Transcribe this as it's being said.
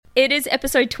It is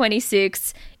episode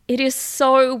 26. It is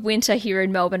so winter here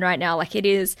in Melbourne right now. Like, it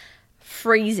is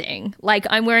freezing. Like,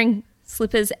 I'm wearing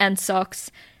slippers and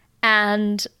socks,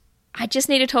 and I just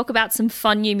need to talk about some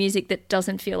fun new music that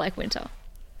doesn't feel like winter.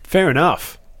 Fair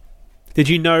enough. Did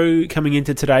you know coming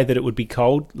into today that it would be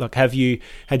cold? Like, had you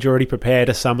already prepared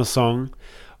a summer song,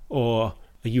 or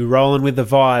are you rolling with the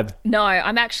vibe? No,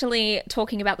 I'm actually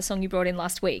talking about the song you brought in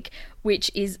last week, which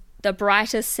is the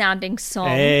brightest sounding song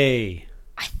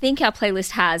I think our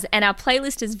playlist has, and our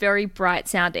playlist is very bright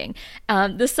sounding.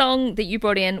 The song that you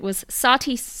brought in was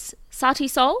Sati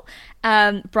Sol,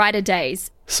 Brighter Days.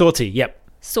 Sorty, yep.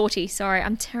 Sorty, sorry.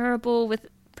 I'm terrible with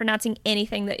pronouncing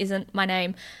anything that isn't my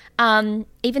name.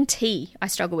 Even T, I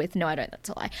struggle with. No, I don't. That's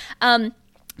a lie.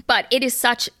 But it is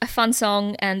such a fun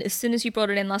song, and as soon as you brought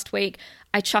it in last week,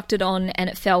 I chucked it on, and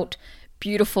it felt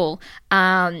beautiful.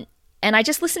 And I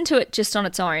just listened to it just on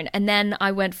its own, and then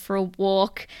I went for a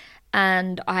walk,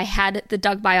 and I had the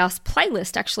Doug by Us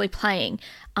playlist actually playing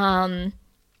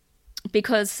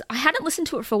because I hadn't listened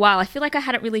to it for a while. I feel like I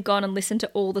hadn't really gone and listened to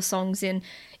all the songs in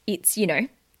its,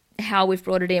 how we've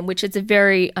brought it in, which is a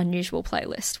very unusual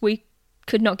playlist. We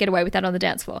could not get away with that on the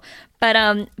dance floor. But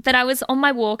I was on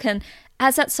my walk, and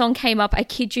as that song came up, I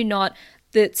kid you not,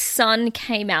 the sun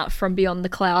came out from beyond the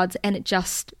clouds, and it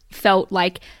just felt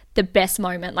like the best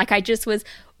moment. Like, I just was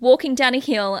walking down a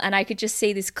hill and I could just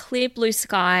see this clear blue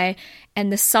sky,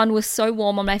 and the sun was so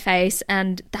warm on my face,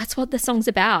 and that's what the song's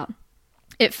about.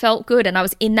 It felt good, and I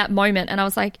was in that moment, and I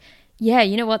was like, yeah,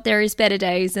 you know what, there is better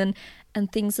days, and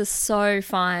things are so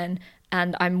fine,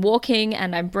 and I'm walking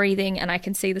and I'm breathing and I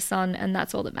can see the sun, and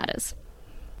that's all that matters.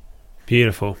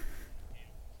 Beautiful.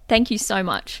 Thank you so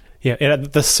much. Yeah,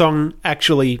 the song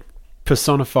actually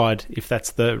personified, if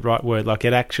that's the right word, like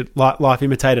it actually, life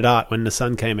imitated art when the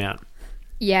sun came out.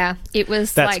 Yeah, it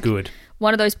was that's like good.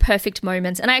 One of those perfect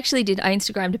moments. And I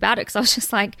Instagrammed about it because I was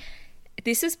just like,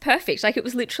 this is perfect. Like, it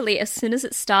was literally as soon as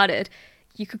it started,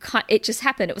 it just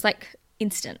happened. It was like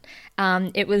instant.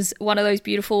 It was one of those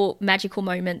beautiful, magical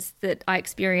moments that I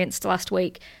experienced last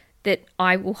week that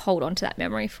I will hold on to that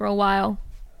memory for a while.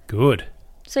 Good.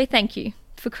 So thank you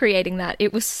for creating that.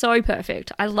 It was so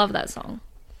perfect. I love that song.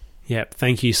 Yep,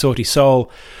 thank you, Sorty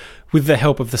Soul, with the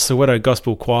help of the Soweto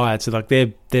Gospel Choir. So, like,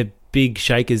 they're big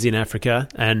shakers in Africa,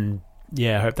 and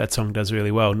yeah, I hope that song does really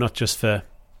well, not just for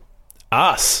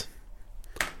us,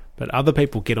 but other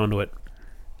people get onto it.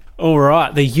 All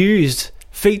right, The Used,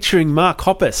 featuring Mark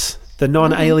Hoppus, the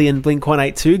non-alien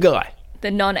Blink-182 guy.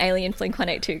 The non-alien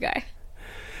Blink-182 guy.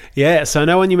 Yeah, so I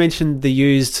know when you mentioned The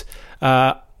Used,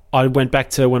 I went back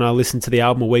to when I listened to the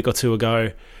album a week or two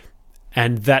ago,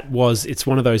 and it's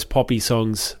one of those poppy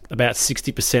songs about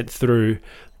 60% through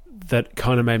that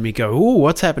kind of made me go, ooh,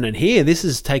 what's happening here? This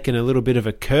has taken a little bit of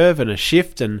a curve and a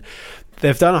shift, and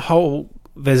they've done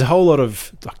there's a whole lot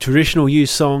of like traditional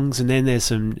Used songs, and then there's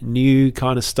some new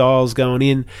kind of styles going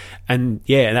in, and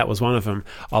yeah, that was one of them.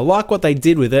 I like what they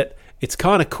did with it. It's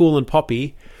kind of cool and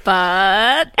poppy.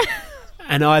 But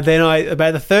and about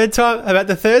the third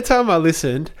time I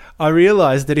listened, I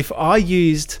realized that if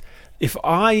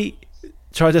I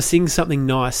tried to sing something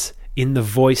nice in the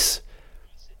voice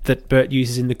that Bert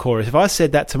uses in the chorus, if I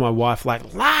said that to my wife,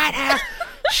 like, lighter,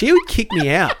 she would kick me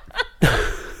out.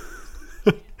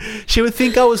 She would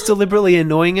think I was deliberately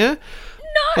annoying her.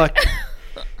 No. Like,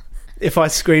 if I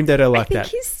screamed at her like that.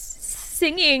 His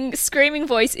screaming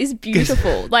voice is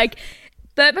beautiful. Like,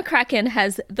 Bert McCracken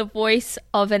has the voice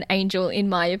of an angel, in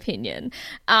my opinion.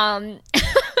 I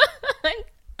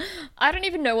don't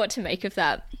even know what to make of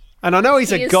that. And I know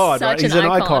he's a god, right? He's an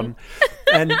icon.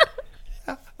 And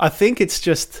I think it's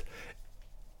just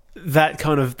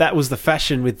that was the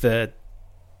fashion with the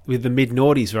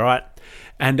mid-noughties, right?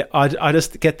 And I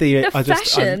just get I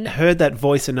heard that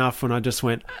voice enough when I just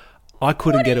went, I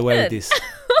couldn't get away with this.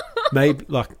 Maybe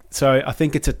so I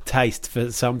think it's a taste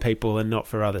for some people and not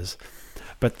for others.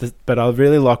 But I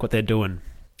really like what they're doing.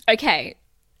 Okay,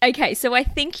 so I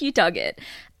think you dug it,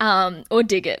 or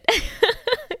dig it.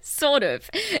 Sort of,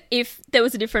 if there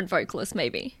was a different vocalist,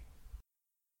 maybe.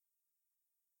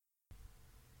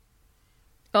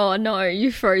 Oh no,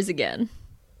 you froze again.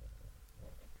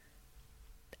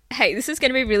 Hey, this is going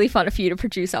to be really fun for you to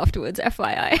produce afterwards,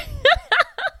 FYI.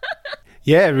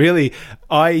 Yeah, really.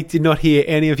 I did not hear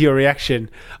any of your reaction.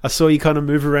 I saw you kind of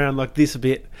move around like this a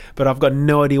bit, but I've got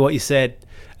no idea what you said,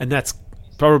 and that's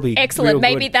probably excellent. Real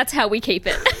Maybe good. That's how we keep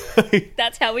it.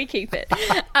 That's how we keep it.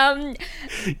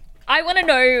 I want to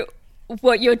know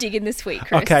what you're digging this week,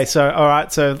 Chris. Okay, all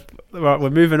right, we're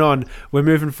moving on. We're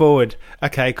moving forward.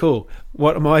 Okay, cool.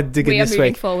 What am I digging this week? We are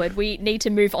moving forward. We need to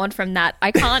move on from that.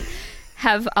 I can't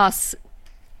have us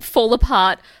fall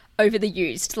apart over the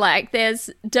used. Like, there's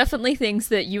definitely things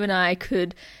that you and I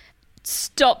could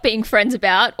stop being friends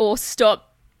about or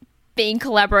stop being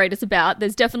collaborators about.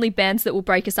 There's definitely bands that will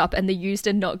break us up, and the used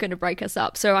are not going to break us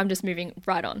up. So I'm just moving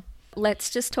right on. Let's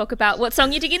just talk about what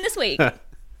song you dig in this week.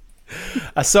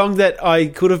 A song that I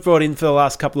could have brought in for the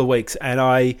last couple of weeks, and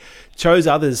I chose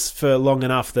others for long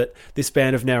enough that this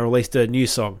band have now released a new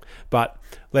song. But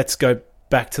let's go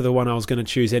back to the one I was going to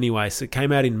choose anyway. So it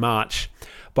came out in March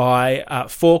by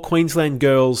 4 Queensland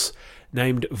girls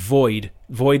named Void.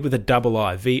 Void with a double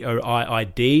I,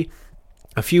 Voiid.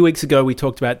 A few weeks ago, we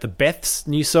talked about the Beth's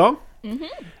new song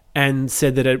and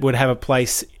said that it would have a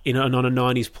place on a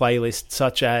 90s playlist,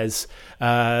 such as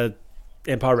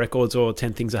Empire Records or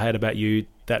 10 Things I Hate About You.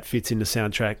 That fits in the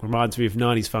soundtrack. Reminds me of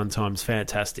 90s fun times.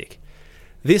 Fantastic.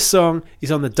 This song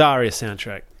is on the Daria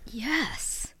soundtrack.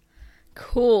 Yes.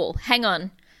 Cool. Hang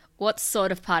on. What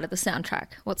sort of part of the soundtrack?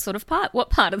 What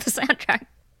part of the soundtrack?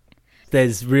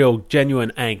 There's real,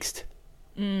 genuine angst.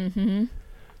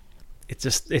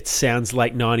 It sounds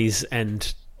like 90s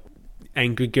and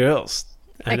angry girls.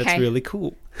 And Okay. It's really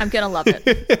cool. I'm going to love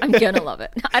it. I'm going to love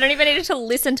it. I don't even need to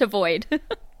listen to Void.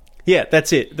 Yeah,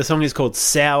 that's it. The song is called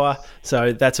Sour,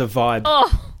 so that's a vibe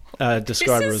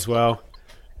describer as well.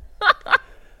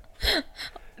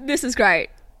 This is great.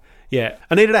 Yeah,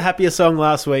 I needed a happier song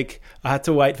last week. I had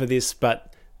to wait for this,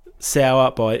 but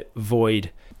Sour by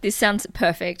Void. This sounds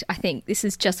perfect. I think this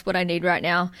is just what I need right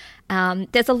now.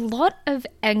 There's a lot of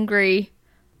angry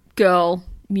girl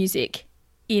music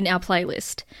in our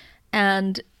playlist,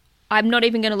 and I'm not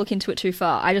even going to look into it too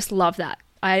far. I just love that.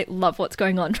 I love what's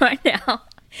going on right now.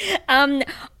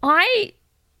 I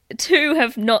too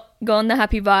have not gone the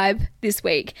happy vibe this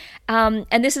week, and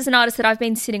this is an artist that I've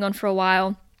been sitting on for a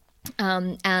while,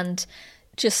 and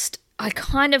just I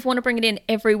kind of want to bring it in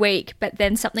every week, but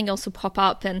then something else will pop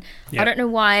up, and I don't know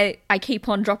why I keep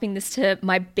on dropping this to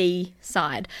my B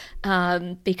side,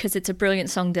 because it's a brilliant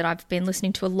song that I've been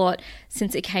listening to a lot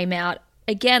since it came out.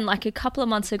 Again, like a couple of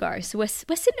months ago. So we're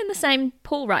sitting in the same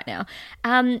pool right now.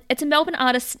 It's a Melbourne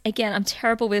artist. Again, I'm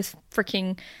terrible with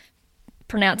freaking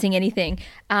pronouncing anything.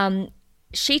 Shitra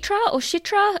or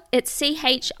Shitra, it's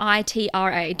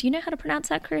Chitra. Do you know how to pronounce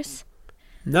that, Chris?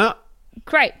 No.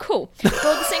 Great, cool.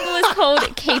 Well, the single is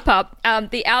called Keep Up.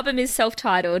 The album is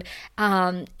self-titled.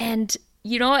 And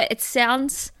you know what? It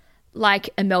sounds like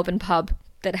a Melbourne pub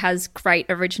that has great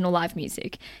original live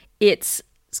music. It's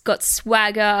got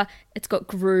swagger, it's got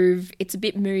groove, it's a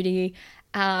bit moody,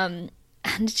 and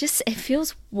it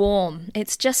feels warm.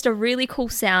 It's just a really cool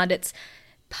sound. It's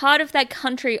part of that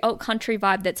alt country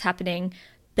vibe that's happening,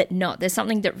 but not. There's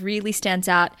something that really stands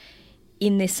out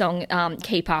in this song,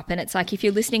 Keep Up, and it's like if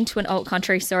you're listening to an alt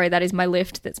country, sorry, that is my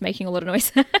lift that's making a lot of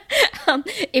noise.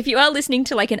 If you are listening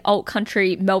to like an alt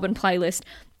country Melbourne playlist,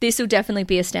 this will definitely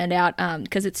be a standout,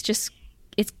 because it's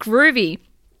groovy.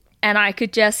 And I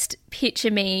could just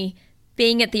picture me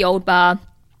being at the Old Bar,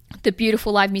 the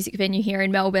beautiful live music venue here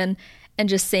in Melbourne, and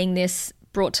just seeing this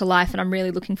brought to life, and I'm really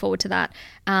looking forward to that.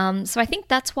 So I think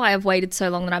that's why I've waited so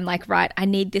long, that I'm like, right, I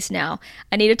need this now.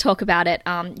 I need to talk about it.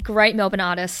 Great Melbourne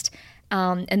artist,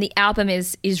 and the album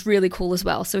is really cool as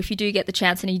well. So if you do get the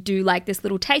chance and you do like this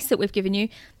little taste that we've given you,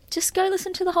 just go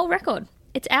listen to the whole record.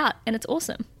 It's out, and it's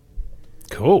awesome.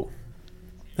 Cool.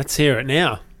 Let's hear it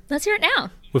now. Let's hear it now.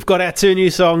 We've got our 2 new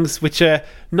songs, which are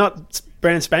not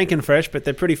brand spanking fresh, but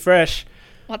they're pretty fresh.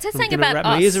 What's that saying about wrap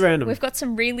us? my ears around them. We've got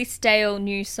some really stale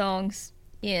new songs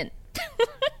in.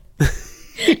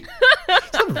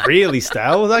 It's not really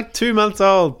stale. It's like 2 months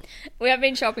old. We have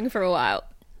been shopping for a while.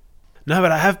 No,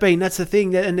 but I have been. That's the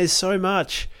thing. And there's so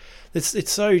much.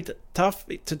 It's so tough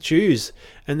to choose.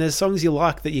 And there's songs you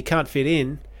like that you can't fit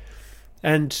in.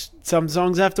 And some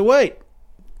songs have to wait.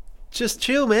 Just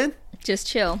chill, man. Just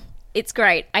chill. It's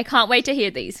great. I can't wait to hear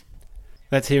these.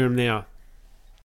 Let's hear them now.